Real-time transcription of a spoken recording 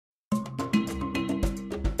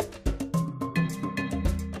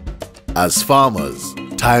As farmers,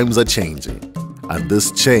 times are changing, and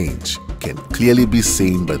this change can clearly be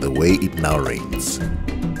seen by the way it now rains.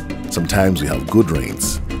 Sometimes we have good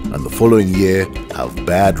rains, and the following year have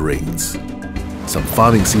bad rains. Some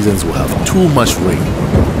farming seasons will have too much rain,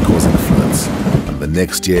 causing floods, and the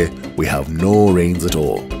next year we have no rains at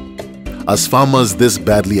all. As farmers, this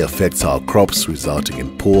badly affects our crops, resulting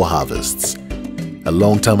in poor harvests. A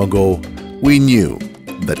long time ago, we knew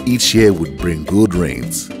that each year would bring good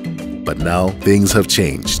rains. But now things have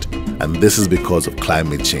changed, and this is because of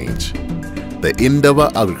climate change. The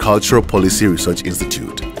Indaba Agricultural Policy Research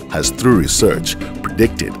Institute has, through research,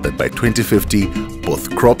 predicted that by 2050, both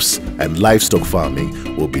crops and livestock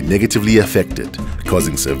farming will be negatively affected,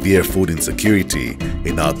 causing severe food insecurity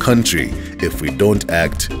in our country if we don't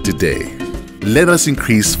act today. Let us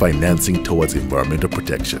increase financing towards environmental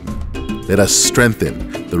protection. Let us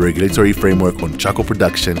strengthen the regulatory framework on charcoal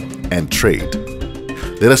production and trade.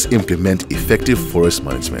 Let us implement effective forest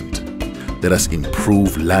management. Let us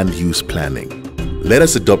improve land use planning. Let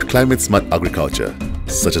us adopt climate-smart agriculture,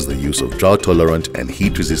 such as the use of drought-tolerant and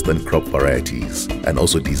heat-resistant crop varieties, and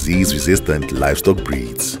also disease-resistant livestock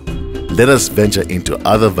breeds. Let us venture into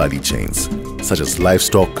other value chains, such as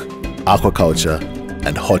livestock, aquaculture,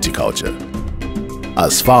 and horticulture.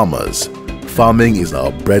 As farmers, farming is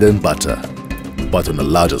our bread and butter, but on a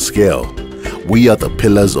larger scale, we are the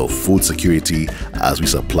pillars of food security as we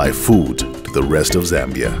supply food to the rest of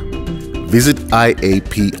Zambia. Visit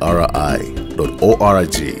iapri.org.zm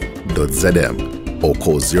or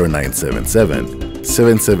call 0977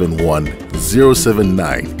 771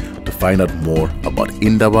 079 to find out more about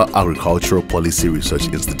Indaba Agricultural Policy Research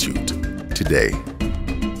Institute today.